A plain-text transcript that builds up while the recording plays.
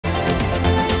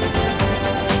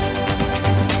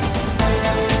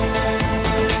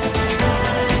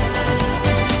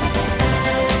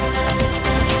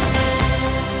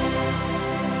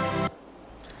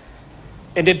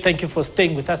Indeed, thank you for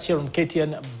staying with us here on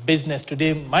KTN Business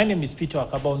today. My name is Peter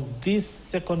Akabon. This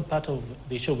second part of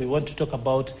the show, we want to talk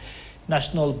about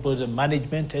national border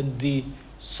management and the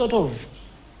sort of,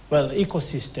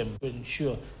 ecosystem to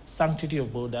ensure sanctity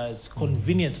of borders,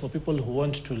 convenience for people who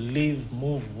want to live,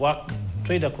 move, work,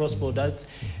 trade across borders,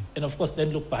 and of course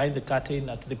then look behind the curtain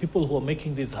at the people who are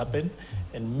making this happen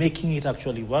and making it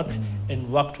actually work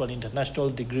and work to an international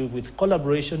degree with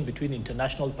collaboration between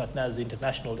international partners,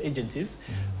 international agencies,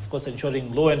 of course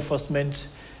ensuring law enforcement,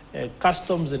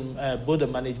 customs and border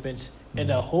management,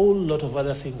 and a whole lot of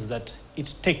other things that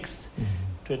it takes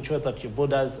to ensure that your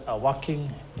borders are working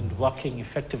and working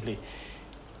effectively.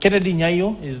 Kennedy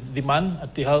Nyayo is the man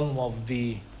at the helm of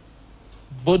the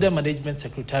Border Management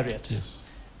Secretariat. Yes.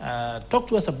 Talk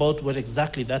to us about what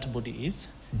exactly that body is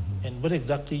and what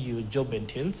exactly your job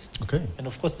entails. Okay. And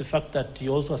of course, the fact that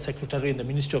you're also a secretary in the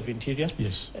Ministry of Interior.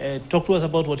 Yes. Talk to us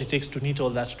about what it takes to knit all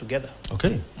that together.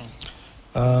 Okay.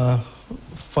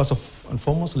 First and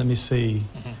foremost, let me say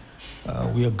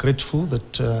we are grateful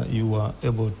that you are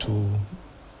able to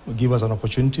give us an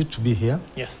opportunity to be here.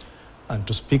 Yes. And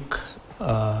to speak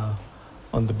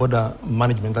on the border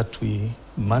management that we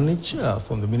manage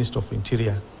from the Ministry of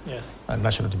Interior and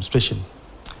National Administration.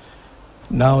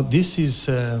 Now, this is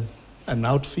an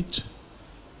outfit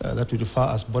that we refer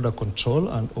as Border Control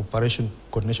and Operation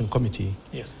Coordination Committee.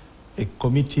 Yes. A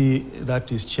committee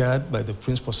that is chaired by the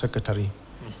Principal Secretary,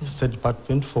 State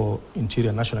Department for Interior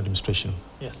and National Administration.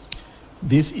 Yes.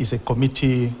 This is a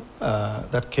committee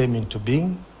that came into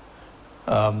being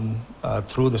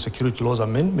through the Security Laws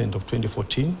Amendment of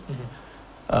 2014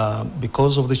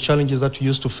 because of the challenges that we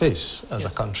used to face as a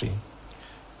country.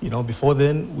 You know, before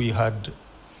then we had,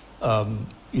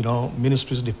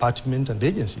 ministries, departments, and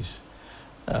agencies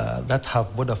that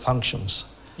have border functions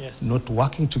not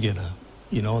working together.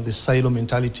 You know, the silo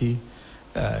mentality,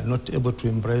 not able to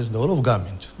embrace the whole of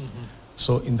government.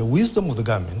 So in the wisdom of the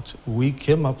government, we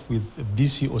came up with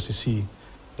BCOCC,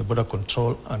 the Border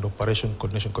Control and Operation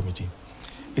Coordination Committee.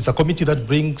 It's a committee that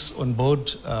brings on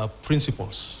board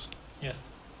principals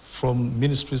from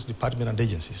ministries, departments, and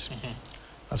agencies.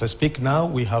 As I speak now,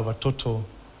 we have a total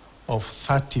of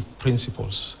 30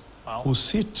 principals who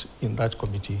sit in that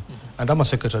committee, and I'm a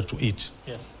secretary to it.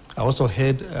 I also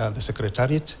head the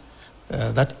secretariat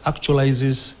that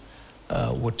actualizes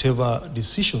whatever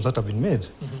decisions that have been made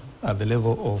at the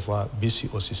level of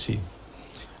BCOCC.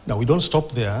 Now, we don't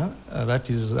stop there. That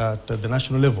is at the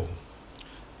national level.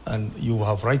 And you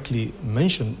have rightly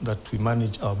mentioned that we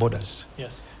manage our borders.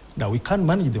 Now, we can't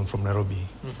manage them from Nairobi.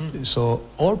 So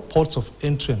all ports of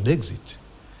entry and exit,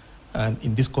 and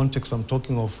in this context, I'm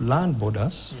talking of land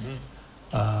borders,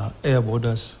 air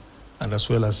borders, and as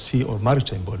well as sea or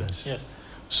maritime borders.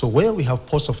 So where we have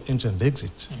ports of entry and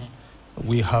exit,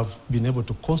 we have been able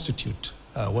to constitute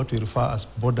what we refer as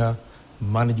border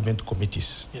management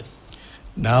committees.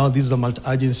 Now, these are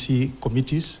multi-agency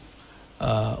committees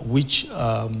which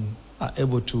are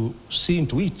able to see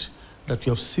into it that we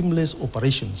have seamless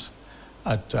operations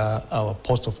at our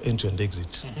ports of entry and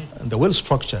exit. And they're well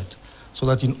structured so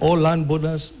that in all land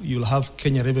borders, you'll have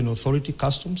Kenya Revenue Authority,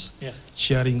 Customs,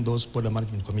 chairing those border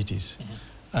management committees.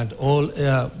 And all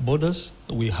air borders,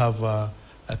 we have a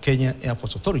Kenya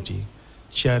Airports Authority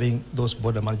chairing those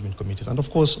border management committees. And of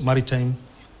course, maritime,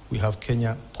 we have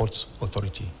Kenya Ports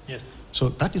Authority. So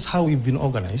that is how we've been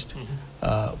organized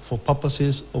for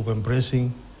purposes of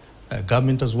embracing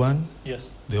government as one,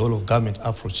 the whole of government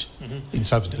approach in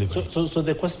service delivery. So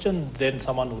the question then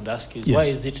someone would ask is, why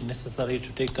is it necessary to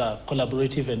take a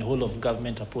collaborative and whole of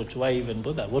government approach? Why even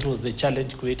bother? What was the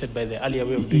challenge created by the earlier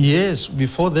way of doing this?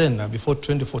 Before then, before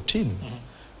 2014,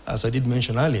 as I did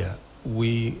mention earlier,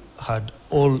 we had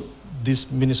all these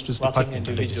ministries, departments,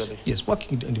 and agencies.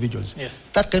 Working individuals.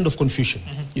 That kind of confusion,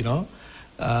 you know.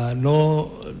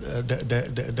 No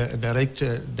direct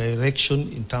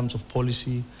direction in terms of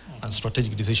policy and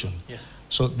strategic decision.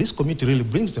 So this committee really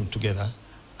brings them together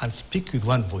and speak with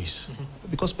one voice.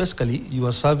 Because basically, you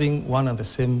are serving one and the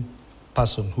same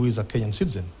person who is a Kenyan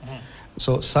citizen.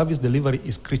 So service delivery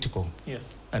is critical.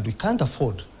 And we can't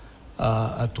afford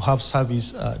to have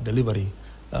service delivery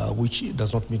which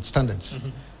does not meet standards.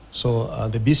 So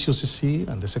the BCOCC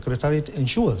and the Secretariat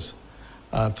ensures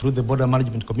through the border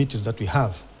management committees that we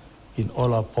have in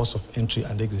all our ports of entry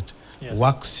and exit,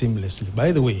 work seamlessly.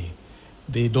 By the way,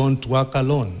 they don't work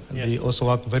alone. They also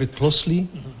work very closely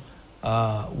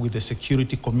with the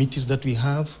security committees that we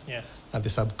have at the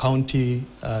sub-county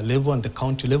level and the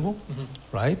county level,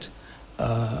 right?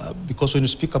 Because when you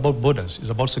speak about borders, it's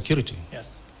about security.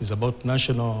 It's about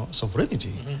national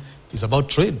sovereignty. It's about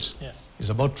trade. It's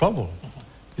about travel.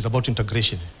 It's about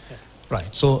integration.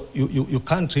 Right. So you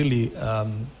can't really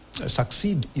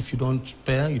succeed if you don't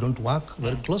pair, you don't work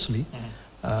very closely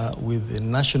with the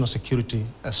national security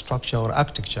structure or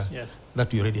architecture that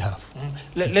we already have.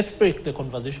 Let's break the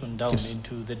conversation down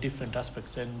into the different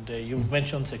aspects. And you've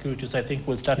mentioned security, so I think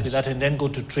we'll start with that and then go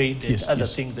to trade and other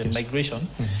things and migration.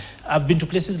 I've been to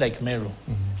places like Meru,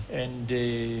 and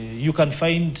you can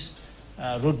find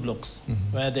roadblocks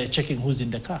where they're checking who's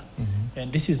in the car.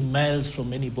 And this is miles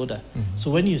from any border.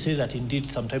 So when you say that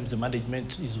indeed sometimes the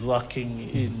management is working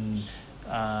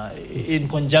in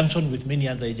conjunction with many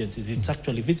other agencies, it's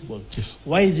actually visible.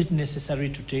 Why is it necessary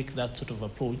to take that sort of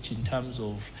approach in terms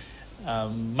of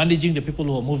managing the people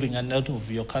who are moving in and out of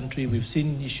your country? We've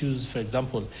seen issues, for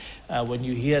example, when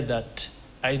you hear that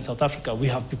in South Africa, we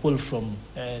have people from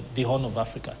the Horn of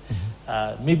Africa.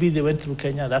 Maybe they went through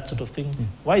Kenya, that sort of thing.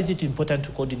 Why is it important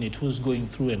to coordinate who's going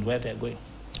through and where they're going?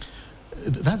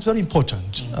 That's very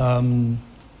important.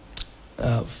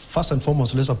 First and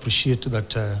foremost, let's appreciate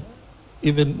that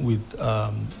even with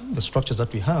the structures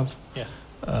that we have,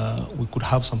 we could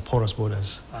have some porous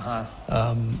borders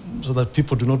so that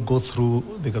people do not go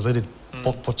through the gazetted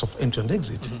ports of entry and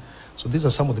exit. So these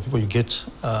are some of the people you get,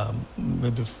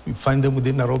 maybe you find them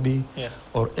within Nairobi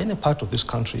or any part of this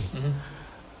country.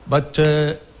 But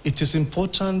it is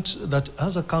important that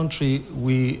as a country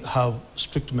we have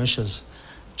strict measures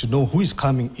to know who is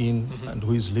coming in and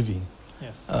who is leaving.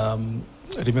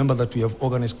 Remember that we have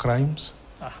organized crimes,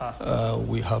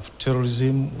 we have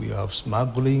terrorism, we have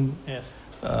smuggling,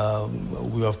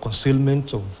 we have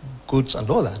concealment of goods and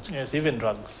all that. Even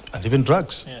drugs. And even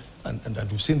drugs.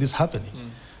 And we've seen this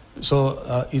happening.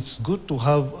 So it's good to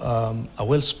have a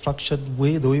well-structured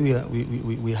way, the way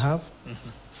we have,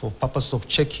 for purpose of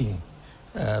checking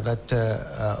that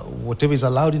whatever is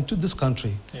allowed into this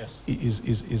country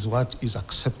is what is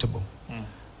acceptable.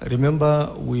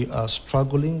 Remember, we are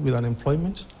struggling with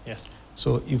unemployment.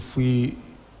 So if we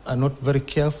are not very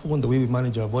careful in the way we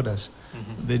manage our borders,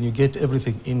 then you get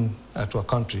everything in to our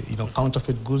country,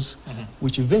 counterfeit goods,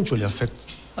 which eventually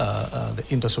affect the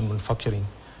industrial manufacturing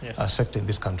sector in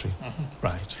this country.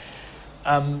 Right.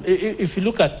 If you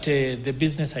look at the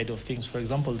business side of things, for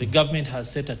example, the government has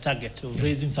set a target of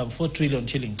raising some 4 trillion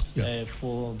shillings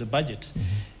for the budget.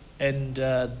 And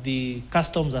the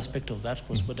customs aspect of that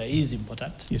cross-border is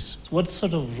important. So what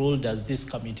sort of role does this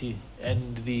committee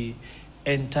and the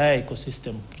entire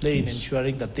ecosystem play in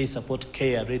ensuring that they support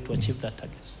KRA to achieve that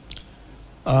target?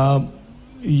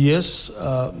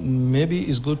 Maybe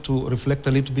it's good to reflect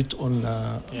a little bit on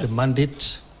the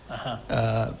mandate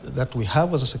that we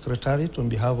have as a secretariat on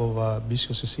behalf of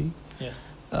BCOCC. There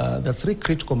are 3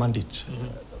 critical mandates.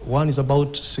 One is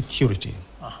about security.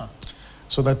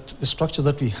 So that the structures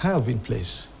that we have in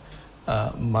place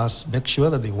must make sure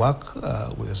that they work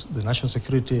with the national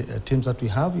security teams that we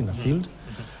have in the field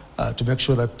to make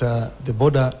sure that the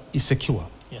border is secure,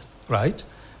 right?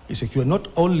 Is secure not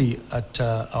only at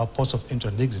our ports of entry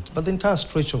and exit, but the entire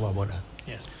stretch of our border.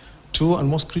 2, and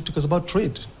most critical, is about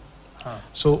trade.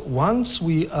 So once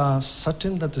we are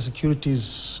certain that the security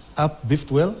is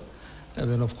beefed well, and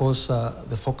then of course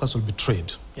the focus will be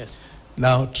trade.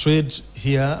 Now, trade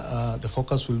here, the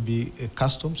focus will be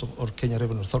customs or Kenya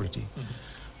Revenue Authority.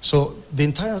 So the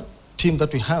entire team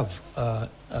that we have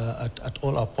at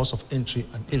all our ports of entry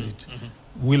and exit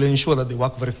will ensure that they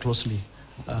work very closely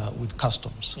with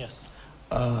customs.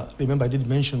 Remember, I did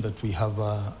mention that we have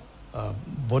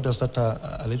borders that are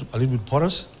a little bit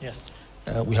porous.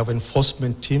 We have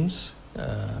enforcement teams,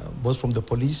 both from the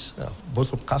police, both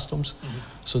from customs.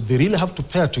 So they really have to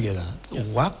pair together,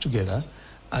 work together,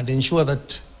 and ensure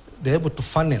that they're able to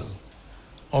funnel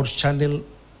or channel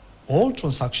all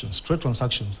transactions, trade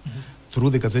transactions, through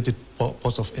the gazetted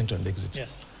ports of entry and exit.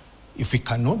 If we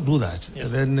cannot do that,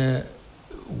 then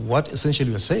what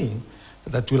essentially we're saying,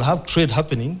 that we'll have trade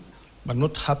happening, but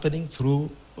not happening through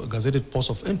gazetted ports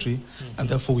of entry, and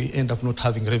therefore we end up not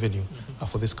having revenue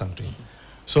for this country.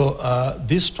 So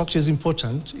this structure is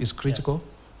important, is critical,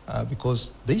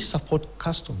 because they support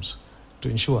customs to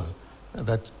ensure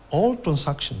that all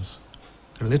transactions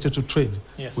related to trade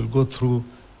will go through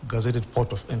gazetted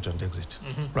port of entry and exit.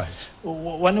 Right.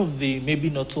 One of the maybe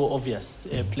not so obvious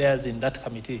players in that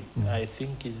committee, I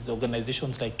think, is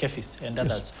organizations like KEFIS and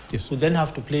others, who then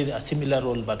have to play a similar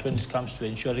role, but when it comes to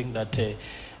ensuring that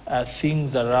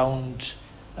things around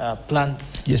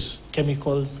plants,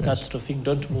 chemicals, that sort of thing,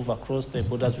 don't move across the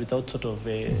borders without sort of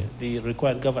the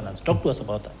required governance. Talk to us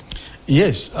about that.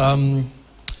 Yes.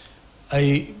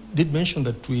 I did mention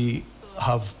that we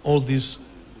have all these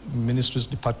ministries,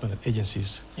 departments, and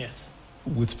agencies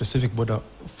with specific border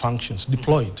functions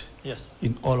deployed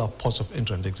in all our ports of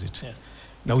entry and exit.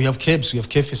 Now we have KEBS, we have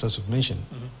KEFIS, as you've mentioned.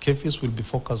 KEFIS will be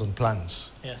focused on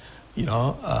plans. Yes. You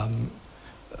know,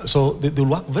 so they'll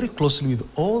work very closely with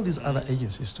all these other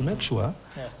agencies to make sure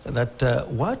that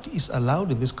what is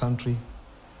allowed in this country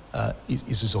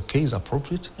is okay, is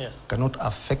appropriate, cannot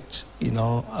affect, you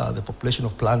know, the population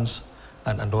of plants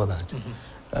and all that.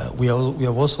 We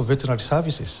have also veterinary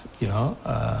services, you know.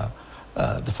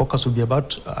 The focus will be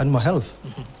about animal health.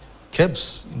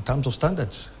 KEBS in terms of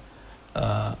standards.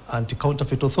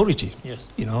 Anti-counterfeit authority,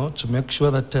 you know, to make sure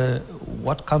that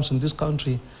what comes in this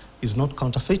country is not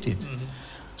counterfeited.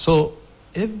 So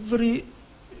every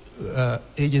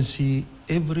agency,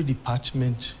 every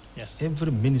department,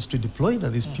 every ministry deployed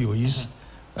at these POEs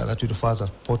that we refer as a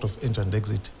port of entry and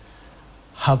exit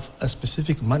have a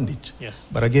specific mandate.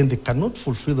 But again, they cannot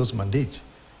fulfill those mandates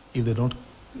if they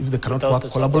cannot work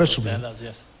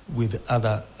collaboratively with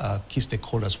other key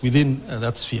stakeholders within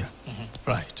that sphere.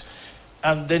 Right.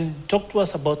 And then talk to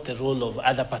us about the role of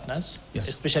other partners,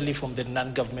 especially from the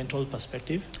non-governmental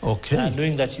perspective. Okay.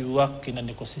 Knowing that you work in an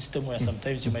ecosystem where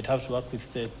sometimes you might have to work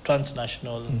with the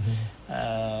transnational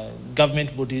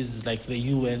government bodies like the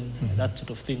UN, that sort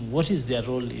of thing. What is their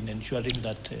role in ensuring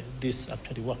that this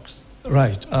actually works?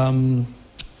 Right.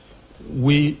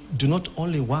 We do not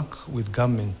only work with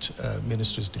government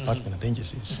ministries, departments, and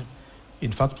agencies.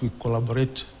 In fact, we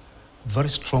collaborate very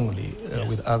strongly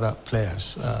with other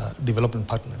players, development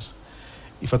partners.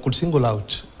 If I could single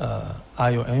out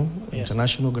IOM,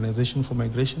 International Organization for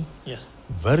Migration,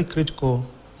 very critical,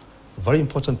 very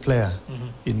important player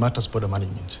in matters border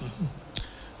management.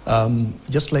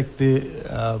 Just like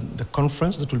the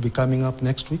conference that will be coming up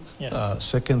next week,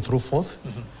 2nd through 4th,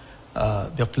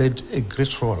 they have played a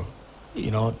great role, you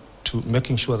know, to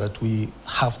making sure that we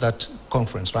have that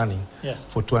conference running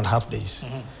for 2.5 days.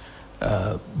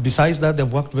 Besides that,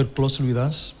 they've worked very closely with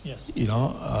us, you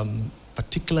know,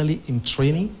 particularly in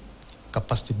training,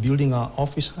 capacity building our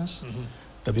officers.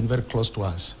 They've been very close to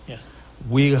us.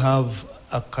 We have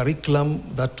a curriculum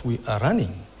that we are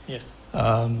running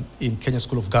in Kenya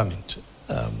School of Government.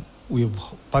 We've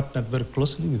partnered very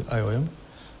closely with IOM,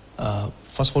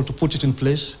 first of all, to put it in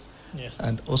place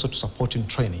and also to support in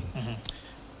training.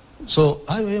 So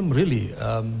IOM really,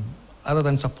 other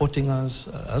than supporting us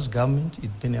as government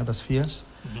in many other spheres,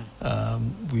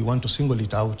 we want to single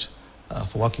it out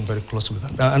for working very closely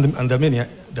with them. And there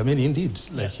are many indeed,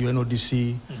 like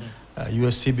UNODC,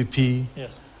 USCBP.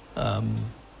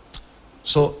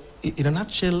 So in a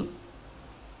nutshell,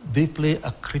 they play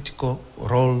a critical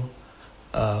role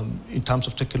in terms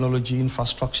of technology,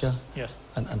 infrastructure,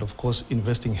 and of course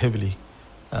investing heavily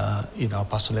in our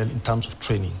personnel in terms of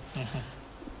training.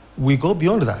 We go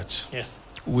beyond that.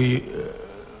 We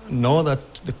know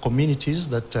that the communities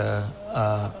that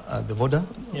are at the border,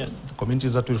 the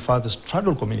communities that we refer to as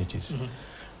straddle communities,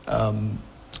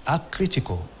 are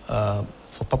critical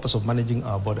for purpose of managing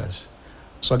our borders.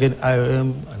 So again,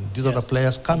 IOM and these other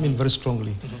players come in very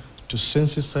strongly to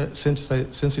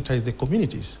sensitize the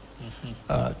communities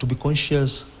to be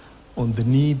conscious on the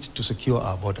need to secure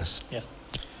our borders.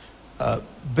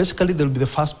 Basically, they'll be the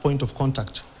first point of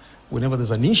contact whenever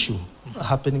there's an issue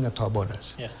happening at our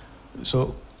borders.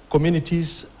 So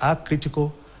communities are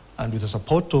critical, and with the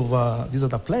support of these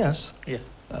other players,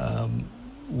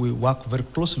 we work very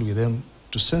closely with them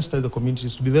to sensitize the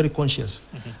communities to be very conscious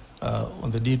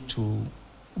on the need to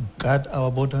guard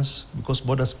our borders, because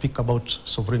borders speak about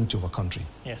sovereignty of a country.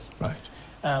 Right.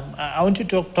 I want you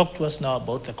to talk to us now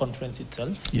about the conference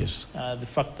itself. The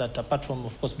fact that apart from,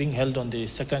 of course, being held on the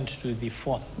 2nd to the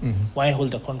 4th, why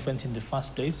hold a conference in the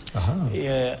first place?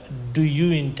 Do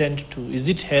you intend to, is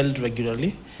it held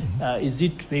regularly? Is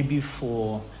it maybe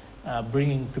for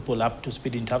bringing people up to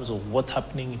speed in terms of what's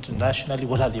happening internationally?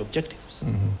 What are the objectives?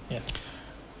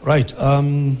 Right.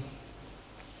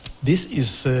 This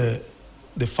is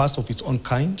the first of its own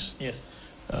kind,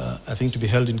 I think, to be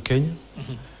held in Kenya.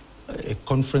 A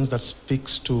conference that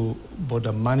speaks to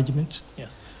border management.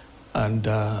 And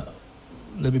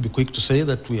let me be quick to say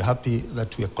that we're happy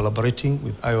that we are collaborating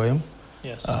with IOM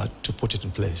to put it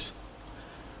in place.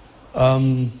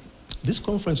 This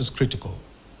conference is critical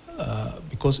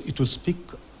because it will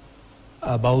speak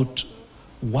about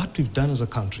what we've done as a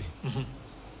country.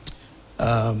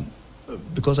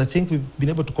 Because I think we've been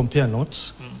able to compare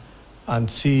notes and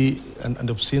see, and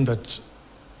have seen that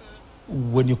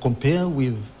when you compare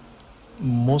with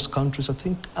most countries, I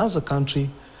think as a country,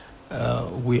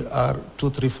 we are 2,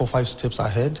 3, 4, 5 steps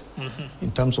ahead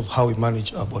in terms of how we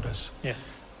manage our borders.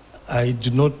 I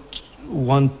do not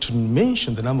want to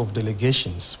mention the number of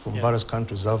delegations from various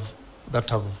countries that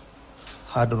have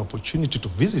had an opportunity to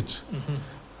visit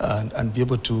and be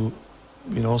able to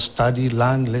study,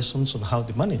 learn lessons on how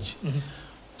they manage.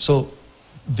 So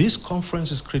this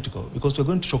conference is critical because we're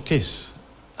going to showcase,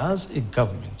 as a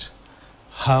government,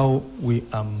 how we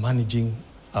are managing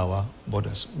our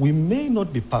borders. We may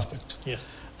not be perfect. Yes.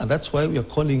 And that's why we are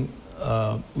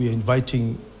we are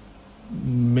inviting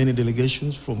many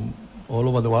delegations from all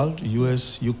over the world,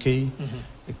 US, UK,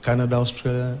 Canada,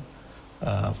 Australia,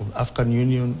 from African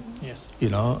Union, yes.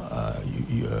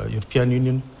 European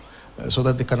Union, so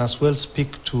that they can as well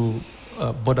speak to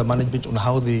border management on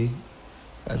how they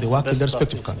work in their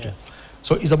respective countries. Yes.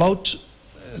 So it's about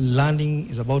learning,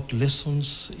 it's about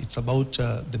lessons, it's about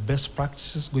the best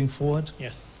practices going forward.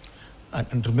 Yes.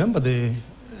 And remember the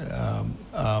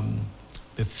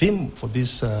theme for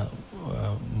this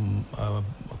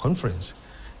conference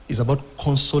is about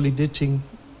consolidating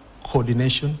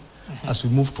coordination as we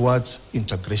move towards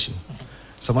integration.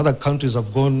 Some other countries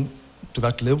have gone to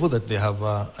that level that they have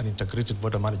an integrated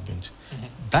border management.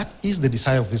 That is the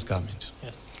desire of this government.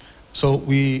 Yes. So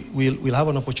we'll have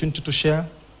an opportunity to share.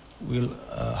 We'll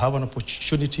have an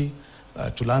opportunity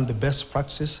to learn the best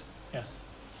practices. Yes.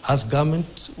 As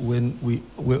government, when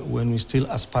we still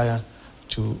aspire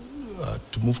to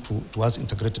move towards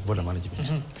integrated border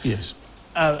management. Yes.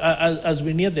 As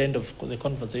we near the end of the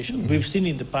conversation, we've seen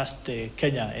in the past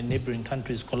Kenya and neighboring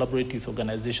countries collaborate with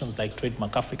organizations like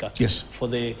Trademark Africa for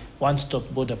the one-stop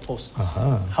border posts.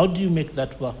 How do you make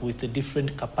that work with the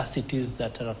different capacities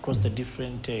that are across the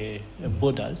different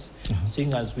borders,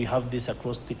 seeing as we have this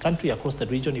across the country, across the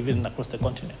region, even across the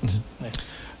continent? Yes.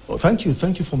 Well, thank you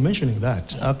for mentioning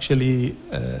that. Actually,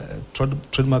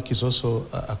 Trademark is also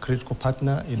a critical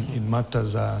partner in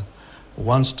matters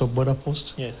one-stop border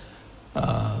post. Yes.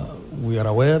 We are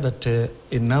aware that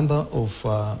a number of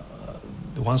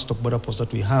the one-stop border posts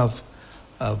that we have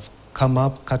come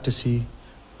up courtesy,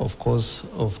 of course,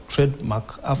 of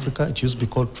Trademark Africa. It used to be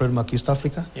called Trademark East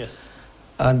Africa. Yes.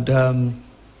 And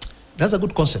that's a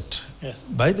good concept. Yes.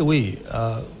 By the way,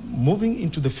 moving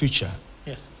into the future,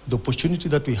 yes, the opportunity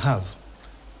that we have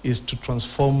is to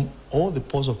transform all the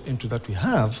ports of entry that we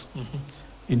have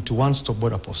into one-stop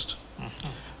border post.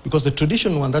 Because the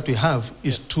traditional one that we have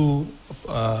is two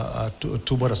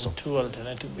border stops. Two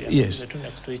alternative, yes. The two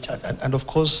next to each other. And of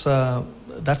course,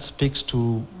 that speaks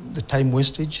to the time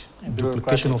wastage,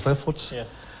 duplication of efforts.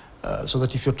 Yes. So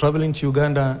that if you're traveling to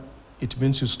Uganda, it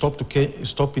means you stop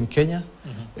in Kenya,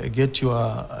 get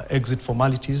your exit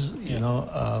formalities,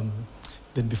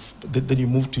 then you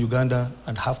move to Uganda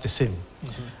and have the same.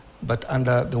 But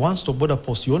under the one-stop border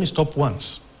post, you only stop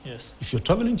once. Yes. If you're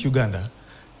traveling to Uganda,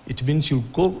 it means you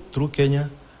go through Kenya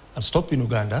and stop in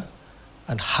Uganda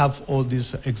and have all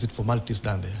these exit formalities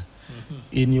done there.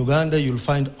 In Uganda, you'll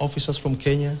find officers from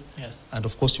Kenya and,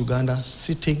 of course, Uganda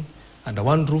sitting under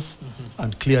one roof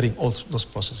and clearing all those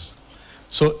processes.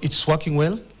 So it's working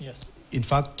well. Yes. In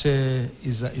fact,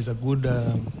 is a good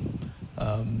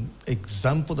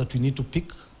example that we need to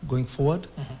pick going forward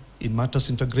in matters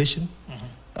integration,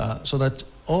 so that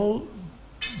all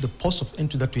the ports of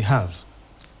entry that we have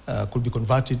could be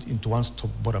converted into one-stop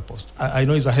border post. I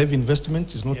know it's a heavy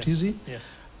investment, it's not easy,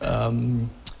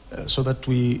 so that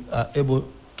we are able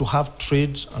to have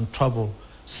trade and travel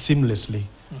seamlessly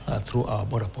through our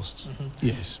border posts.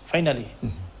 Yes. Finally,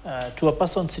 to a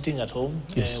person sitting at home,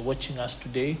 watching us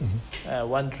today,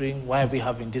 wondering why are we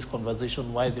having this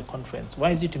conversation, why the conference,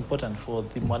 why is it important for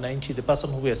the Mwananchi, the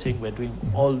person who we are saying we're doing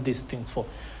all these things for,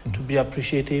 to be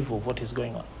appreciative of what is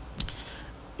going on?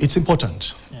 It's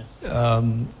important yes.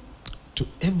 To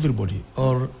everybody,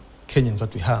 all Kenyans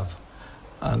that we have,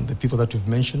 and the people that we've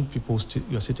mentioned, people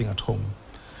who are sitting at home,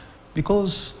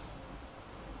 because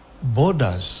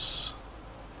borders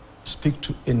speak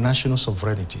to a national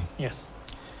sovereignty. Yes.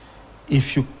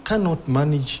 If you cannot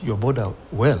manage your border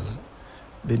well,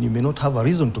 then you may not have a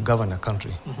reason to govern a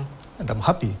country. And I'm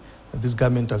happy that this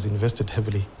government has invested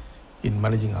heavily in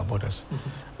managing our borders,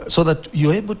 so that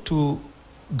you're able to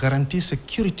guarantee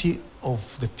security of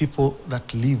the people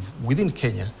that live within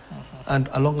Kenya and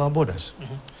along our borders.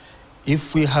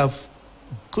 If we have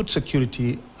good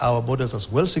security, our borders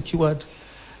are well secured,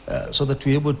 so that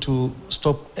we're able to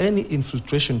stop any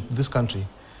infiltration in this country,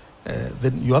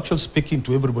 then you're actually speaking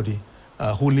to everybody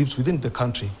who lives within the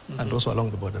country and also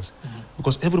along the borders.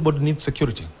 Because everybody needs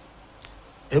security.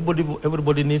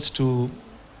 Everybody needs to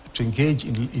engage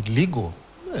in legal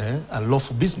and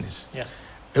lawful business. Yes.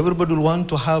 Everybody will want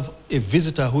to have a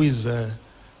visitor who is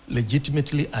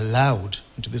legitimately allowed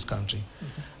into this country.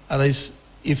 Otherwise,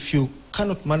 if you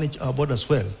cannot manage our borders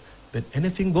well, then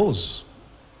anything goes.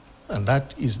 And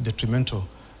that is detrimental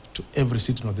to every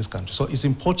citizen of this country. So it's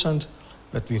important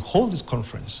that we hold this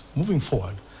conference moving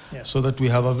forward, so that we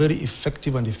have a very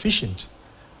effective and efficient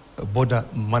border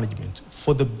management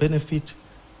for the benefit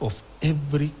of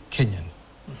every Kenyan.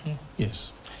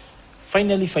 Yes.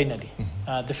 Finally,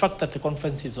 the fact that the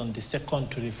conference is on the 2nd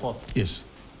to the 4th. Yes.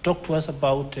 Talk to us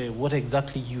about what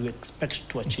exactly you expect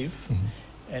to achieve.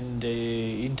 And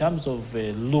in terms of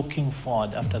looking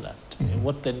forward after that,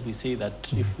 what then we say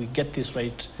that if we get this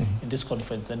right in this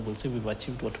conference, then we'll say we've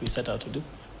achieved what we set out to do?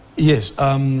 Yes.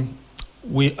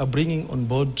 We are bringing on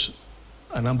board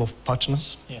a number of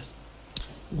partners. Yes.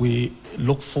 We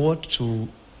look forward to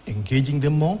engaging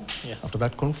them more after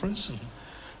that conference.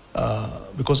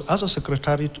 Because as a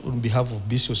secretariat on behalf of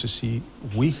BCOCC,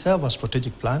 we have a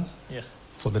strategic plan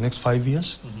for the next 5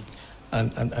 years.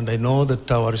 And I know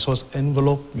that our resource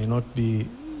envelope may not be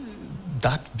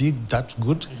that big, that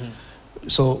good.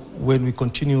 So when we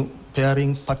continue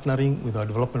pairing, partnering with our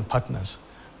development partners,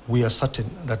 we are certain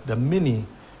that there are many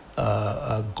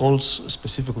goals,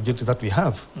 specific objectives that we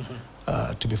have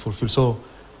to be fulfilled. So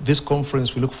this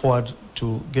conference, we look forward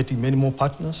to getting many more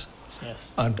partners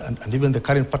and even the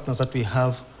current partners that we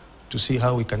have to see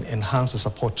how we can enhance the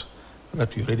support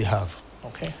that we already have.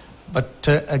 Okay. But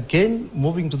again,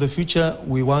 moving to the future,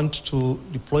 we want to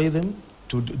deploy them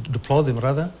to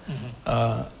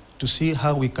see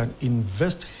how we can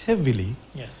invest heavily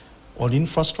on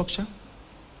infrastructure.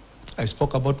 I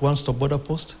spoke about one-stop border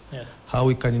post, how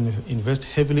we can invest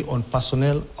heavily on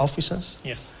personnel officers,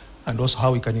 and also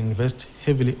how we can invest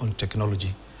heavily on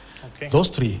technology. Okay. Those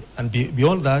three, and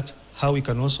beyond that, how we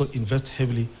can also invest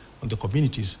heavily on the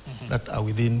communities that are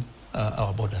within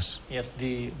our borders. Yes,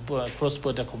 the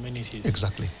cross-border communities.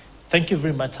 Exactly. Thank you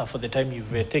very much, sir, for the time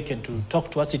you've taken to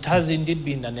talk to us. It has indeed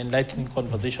been an enlightening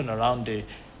conversation around the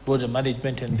border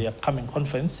management and the upcoming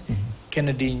conference.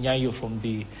 Kennedy Nyayo from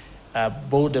the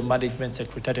Border Management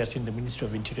Secretariat in the Ministry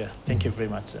of Interior. Thank you very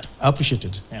much, sir. I appreciate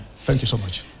it. Thank you so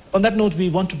much. On that note, we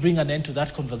want to bring an end to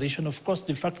that conversation. Of course,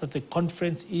 the fact that the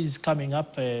conference is coming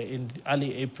up in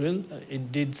early April,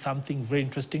 indeed something very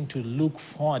interesting to look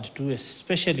forward to,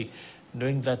 especially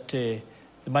knowing that the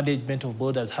management of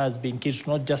borders has been key to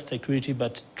not just security,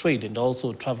 but trade and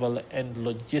also travel and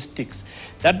logistics.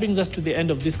 That brings us to the end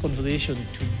of this conversation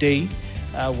today,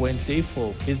 Wednesday,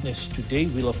 for Business Today.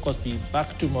 We'll, of course, be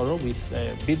back tomorrow with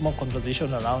a bit more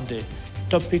conversation around the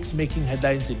topics making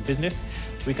headlines in business.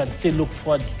 We can still look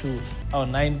forward to our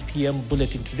 9 p.m.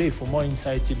 bulletin today for more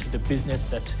insights into the business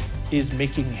that is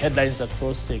making headlines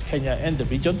across Kenya and the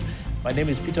region. My name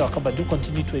is Peter Wakaba. Do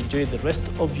continue to enjoy the rest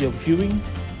of your viewing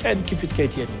and keep it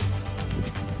KTN News.